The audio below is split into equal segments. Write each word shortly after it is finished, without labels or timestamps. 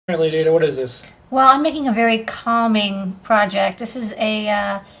Apparently, Data, what is this? Well, I'm making a very calming project. This is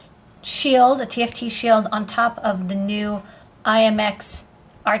a shield, a TFT shield on top of the new iMX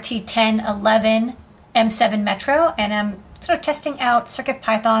RT1011 M7 Metro, and I'm sort of testing out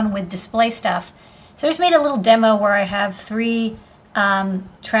CircuitPython with display stuff. So I just made a little demo where I have three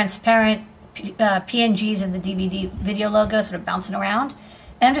transparent PNGs of the DVD video logo sort of bouncing around.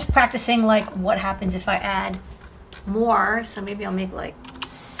 And I'm just practicing like what happens if I add more. So maybe I'll make like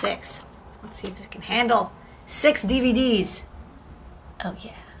 6. Let's see if it can handle 6 DVDs. Oh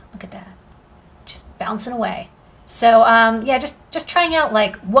yeah, look at that. Just bouncing away. So yeah, just trying out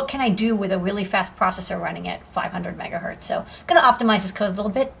like what can I do with a really fast processor running at 500 megahertz. So I'm gonna optimize this code a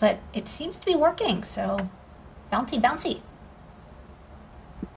little bit, but it seems to be working. So bouncy, bouncy.